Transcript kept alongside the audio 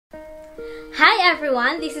Hi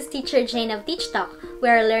everyone, this is Teacher Jane of Teach Talk,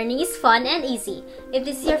 where learning is fun and easy. If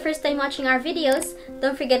this is your first time watching our videos,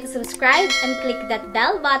 don't forget to subscribe and click that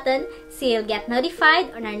bell button so you'll get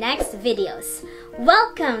notified on our next videos.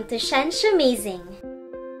 Welcome to Amazing!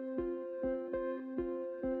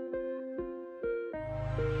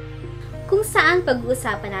 Kung saan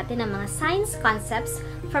pag-uusapan natin ang mga science concepts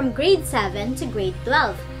from grade 7 to grade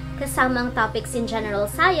 12, kasama ang topics in general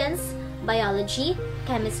science, biology,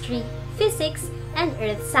 chemistry, physics, and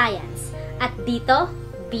earth science. At dito,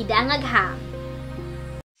 bida ang agham.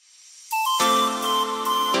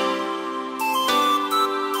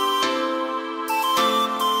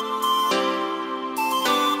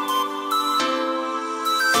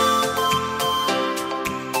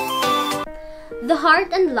 The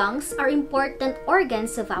heart and lungs are important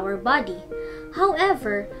organs of our body.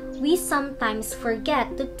 However, we sometimes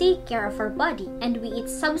forget to take care of our body and we eat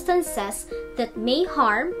substances that may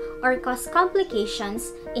harm or cause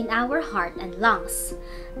complications in our heart and lungs.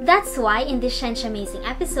 That's why in this Amazing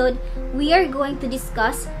episode, we are going to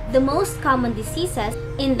discuss the most common diseases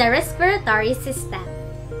in the respiratory system.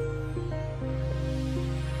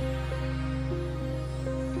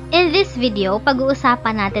 In this video,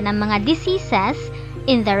 pag-uusapan natin ang mga diseases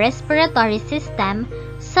in the respiratory system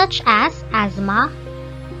such as asthma,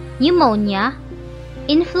 pneumonia,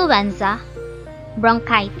 influenza,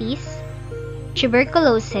 bronchitis,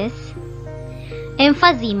 tuberculosis,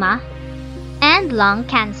 emphysema, and lung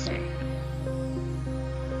cancer.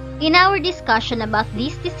 In our discussion about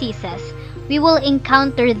these diseases, we will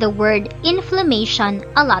encounter the word inflammation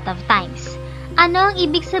a lot of times. Ano ang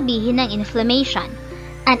ibig sabihin ng inflammation?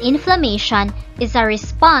 An inflammation is a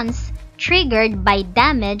response triggered by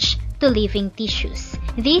damage to living tissues.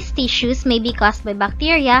 These tissues may be caused by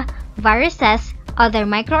bacteria, viruses, other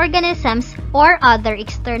microorganisms, or other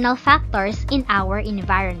external factors in our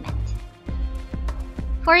environment.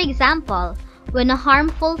 For example, when a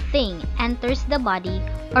harmful thing enters the body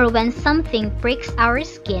or when something pricks our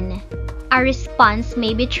skin, a response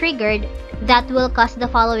may be triggered that will cause the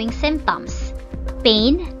following symptoms: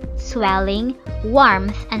 pain, swelling,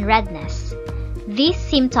 warmth, and redness. These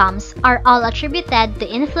symptoms are all attributed to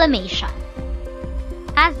inflammation.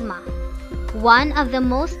 Asthma, one of the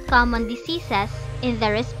most common diseases in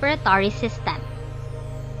the respiratory system.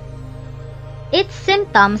 Its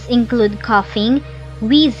symptoms include coughing,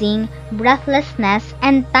 wheezing, breathlessness,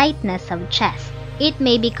 and tightness of chest. It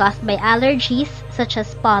may be caused by allergies such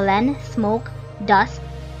as pollen, smoke, dust,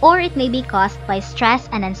 or it may be caused by stress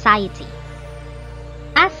and anxiety.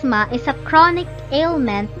 Asthma is a chronic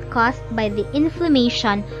ailment caused by the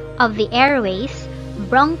inflammation of the airways,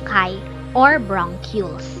 bronchi, or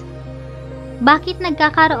bronchioles. Bakit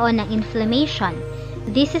nagkakaroon ng inflammation?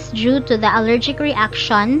 This is due to the allergic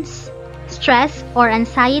reactions, stress, or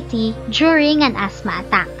anxiety during an asthma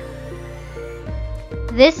attack.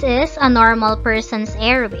 This is a normal person's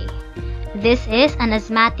airway. This is an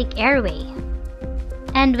asthmatic airway.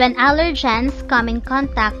 And when allergens come in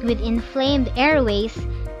contact with inflamed airways,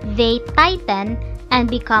 they tighten and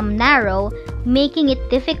become narrow, making it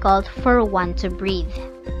difficult for one to breathe.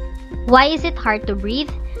 Why is it hard to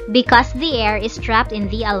breathe? Because the air is trapped in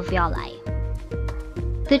the alveoli.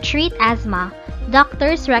 To treat asthma,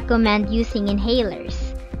 doctors recommend using inhalers.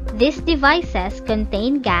 These devices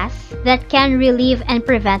contain gas that can relieve and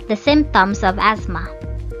prevent the symptoms of asthma.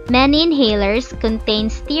 Many inhalers contain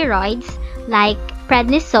steroids like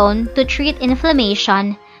prednisone to treat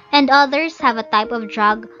inflammation, and others have a type of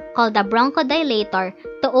drug called a bronchodilator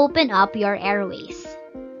to open up your airways.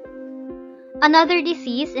 Another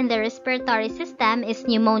disease in the respiratory system is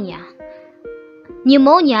pneumonia.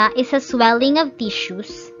 Pneumonia is a swelling of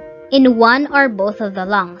tissues in one or both of the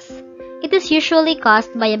lungs. It is usually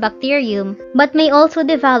caused by a bacterium but may also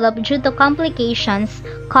develop due to complications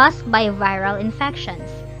caused by viral infections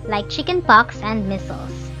like chickenpox and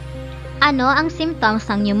measles. Ano ang symptoms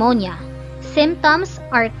ng pneumonia? Symptoms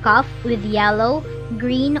are cough with yellow,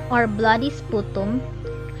 green, or bloody sputum,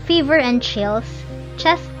 fever and chills,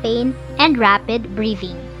 chest pain, and rapid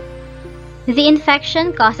breathing. The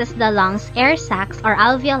infection causes the lungs' air sacs or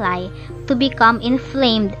alveoli to become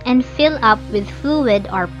inflamed and fill up with fluid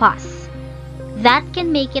or pus. That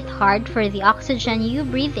can make it hard for the oxygen you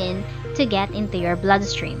breathe in to get into your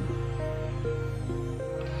bloodstream.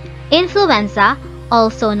 Influenza,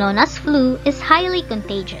 also known as flu, is highly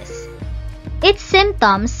contagious. Its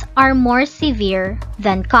symptoms are more severe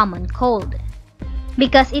than common cold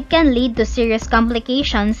because it can lead to serious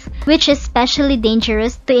complications, which is especially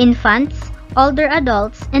dangerous to infants, older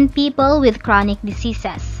adults, and people with chronic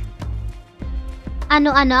diseases.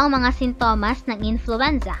 Ano-ano ang mga sintomas ng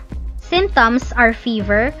influenza? Symptoms are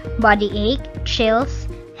fever, body ache,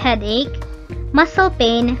 chills, headache, muscle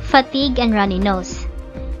pain, fatigue, and runny nose.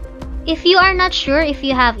 If you are not sure if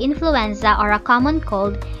you have influenza or a common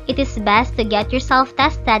cold, it is best to get yourself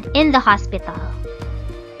tested in the hospital.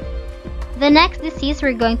 The next disease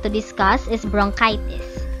we're going to discuss is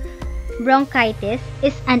bronchitis. Bronchitis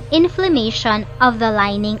is an inflammation of the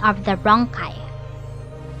lining of the bronchi.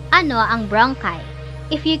 Ano ang bronchi?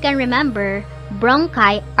 If you can remember,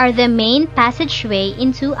 bronchi are the main passageway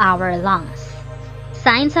into our lungs.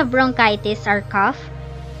 Signs of bronchitis are cough,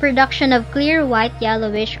 production of clear white,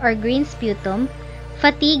 yellowish, or green sputum,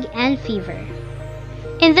 fatigue, and fever.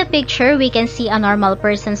 In the picture, we can see a normal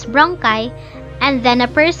person's bronchi and then a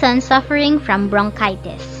person suffering from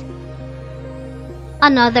bronchitis.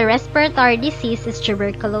 Another respiratory disease is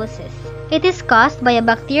tuberculosis. It is caused by a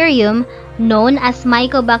bacterium known as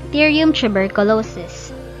Mycobacterium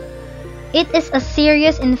tuberculosis. It is a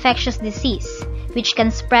serious infectious disease which can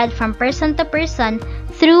spread from person to person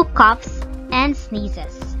through coughs and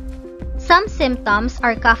sneezes. Some symptoms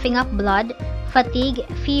are coughing up blood, fatigue,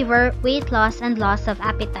 fever, weight loss, and loss of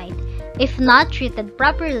appetite. If not treated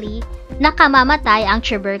properly, nakamamatay ang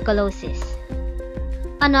tuberculosis.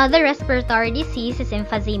 Another respiratory disease is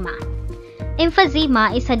emphysema.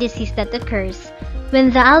 Emphysema is a disease that occurs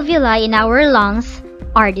when the alveoli in our lungs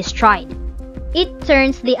are destroyed. It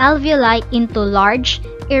turns the alveoli into large,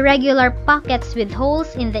 irregular pockets with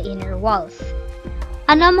holes in the inner walls.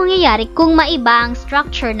 Ano mangyayari kung maiba ang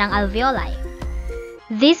structure ng alveoli?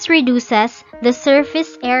 This reduces the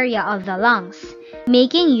surface area of the lungs,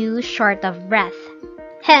 making you short of breath.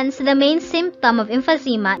 Hence, the main symptom of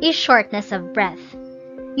emphysema is shortness of breath.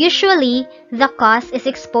 Usually, the cause is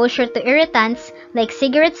exposure to irritants like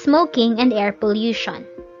cigarette smoking and air pollution.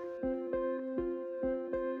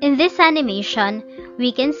 In this animation,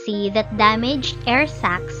 we can see that damaged air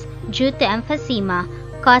sacs due to emphysema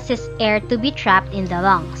causes air to be trapped in the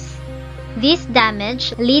lungs. This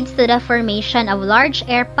damage leads to the formation of large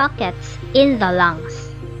air pockets in the lungs.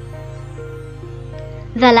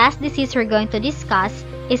 The last disease we're going to discuss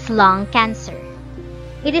is lung cancer.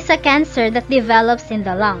 It is a cancer that develops in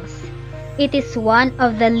the lungs. It is one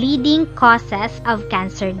of the leading causes of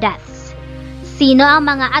cancer deaths. Sino ang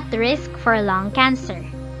mga at risk for lung cancer?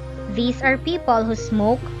 These are people who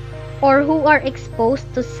smoke or who are exposed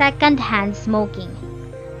to secondhand smoking.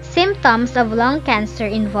 Symptoms of lung cancer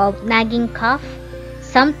involve nagging cough,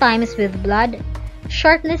 sometimes with blood,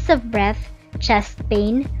 shortness of breath, chest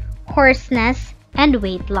pain, hoarseness, and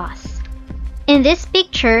weight loss. In this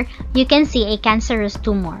picture, you can see a cancerous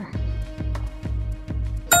tumor.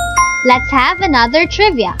 Let's have another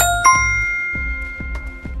trivia.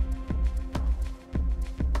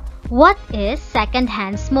 What is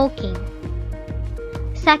secondhand smoking?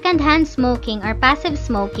 Secondhand smoking or passive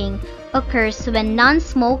smoking occurs when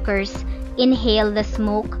non-smokers inhale the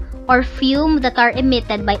smoke or fume that are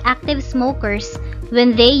emitted by active smokers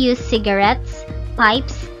when they use cigarettes,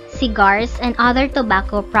 pipes, cigars, and other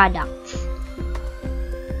tobacco products.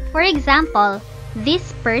 For example,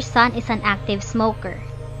 this person is an active smoker.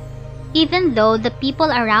 Even though the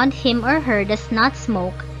people around him or her does not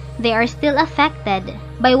smoke, they are still affected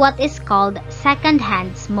by what is called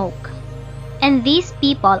secondhand smoke. And these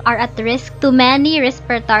people are at risk to many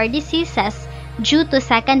respiratory diseases due to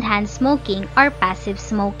secondhand smoking or passive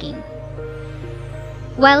smoking.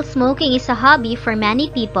 While smoking is a hobby for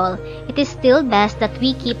many people, it is still best that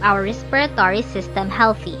we keep our respiratory system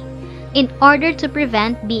healthy. In order to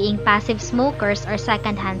prevent being passive smokers or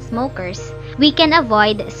secondhand smokers, we can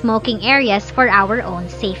avoid smoking areas for our own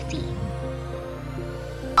safety.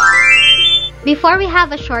 Before we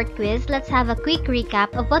have a short quiz, let's have a quick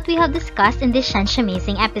recap of what we have discussed in this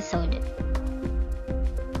Amazing episode.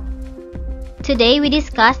 Today, we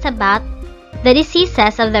discussed about the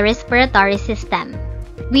diseases of the respiratory system.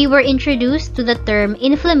 We were introduced to the term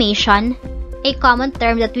inflammation, a common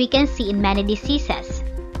term that we can see in many diseases.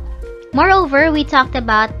 Moreover, we talked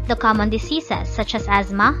about the common diseases such as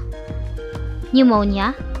asthma,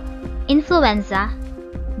 pneumonia, influenza,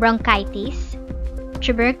 bronchitis,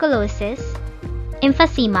 tuberculosis,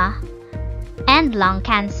 emphysema, and lung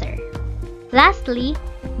cancer. Lastly,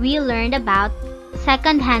 we learned about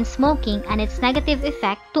secondhand smoking and its negative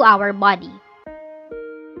effect to our body.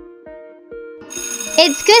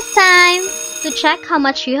 It's quiz time! To check how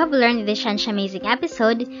much you have learned in this Amazing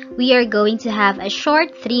episode, we are going to have a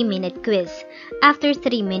short 3-minute quiz. After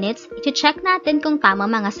 3 minutes, iti-check natin kung tama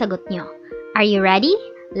mga sagot nyo. Are you ready?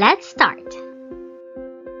 Let's start!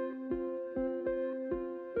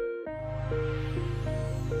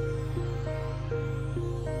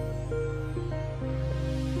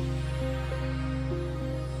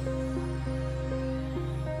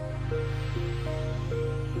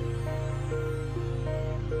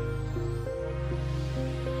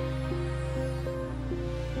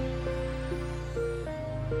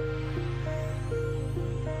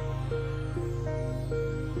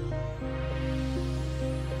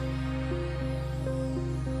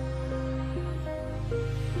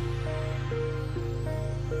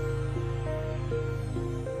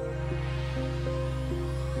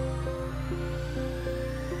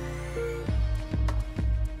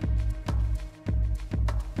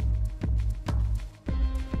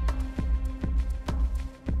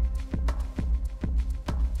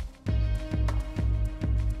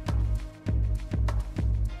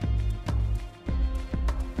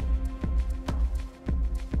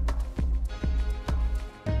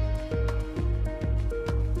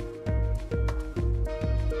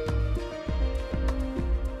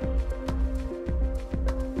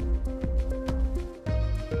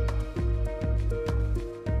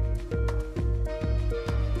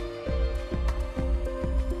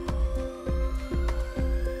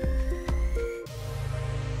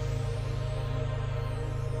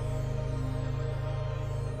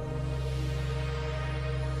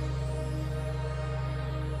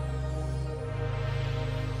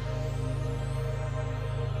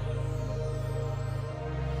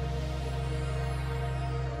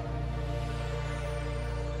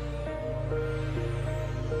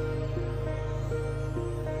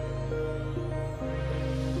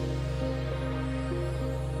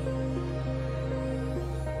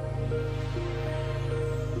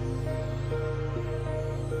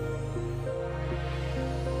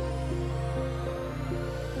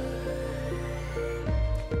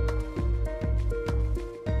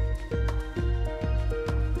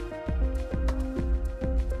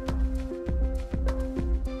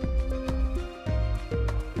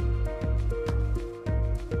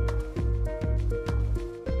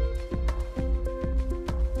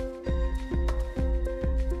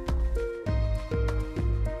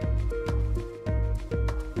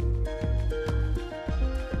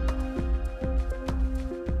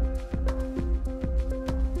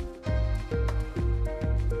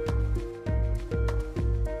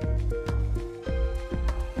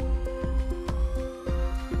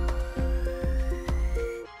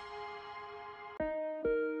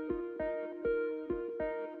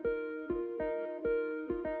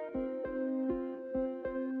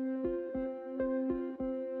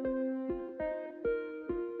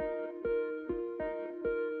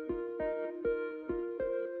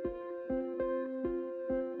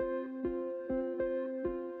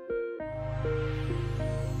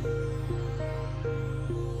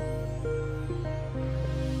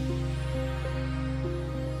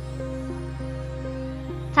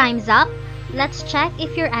 Time's up. Let's check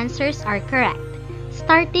if your answers are correct.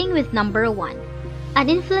 Starting with number 1. An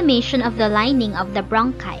inflammation of the lining of the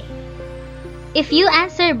bronchi. If you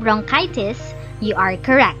answer bronchitis, you are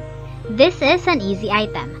correct. This is an easy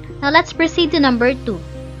item. Now let's proceed to number 2.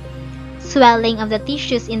 Swelling of the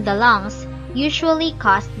tissues in the lungs, usually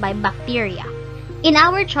caused by bacteria. In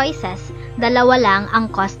our choices, dalawa lang ang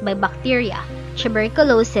caused by bacteria,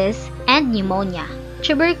 tuberculosis and pneumonia.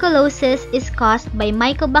 Tuberculosis is caused by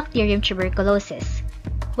Mycobacterium tuberculosis,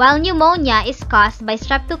 while pneumonia is caused by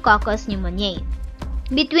Streptococcus pneumoniae.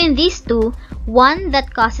 Between these two, one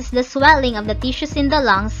that causes the swelling of the tissues in the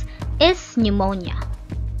lungs is pneumonia.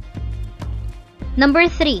 Number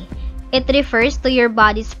 3. It refers to your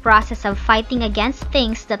body's process of fighting against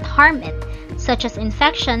things that harm it, such as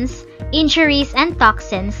infections, injuries, and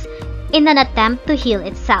toxins, in an attempt to heal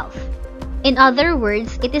itself. In other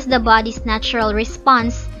words, it is the body's natural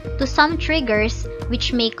response to some triggers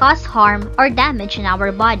which may cause harm or damage in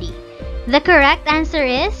our body. The correct answer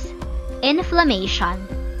is inflammation.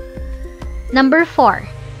 Number 4.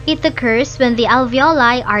 It occurs when the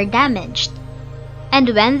alveoli are damaged. And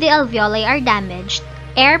when the alveoli are damaged,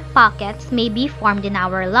 air pockets may be formed in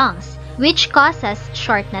our lungs, which causes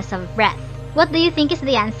shortness of breath. What do you think is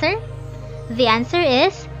the answer? The answer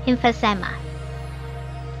is emphysema.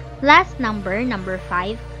 Last number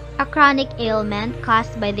 5, a chronic ailment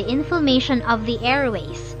caused by the inflammation of the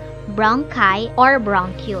airways, bronchi or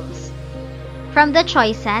bronchioles. From the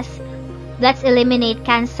choices, let's eliminate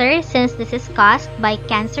cancer since this is caused by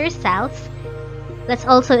cancer cells. Let's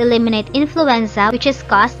also eliminate influenza, which is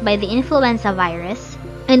caused by the influenza virus.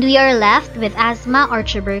 And we are left with asthma or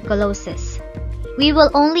tuberculosis. We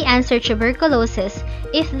will only answer tuberculosis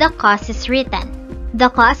if the cause is written. The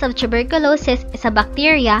cause of tuberculosis is a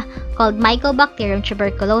bacteria called Mycobacterium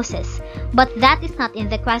tuberculosis, but that is not in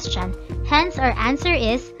the question. Hence, our answer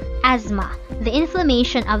is asthma, the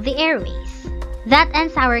inflammation of the airways. That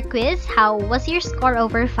ends our quiz. How was your score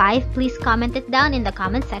over 5? Please comment it down in the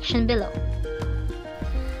comment section below.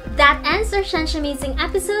 That ends our Amazing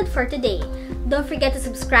episode for today. Don't forget to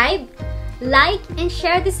subscribe, like, and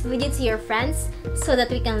share this video to your friends so that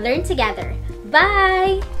we can learn together.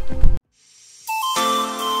 Bye!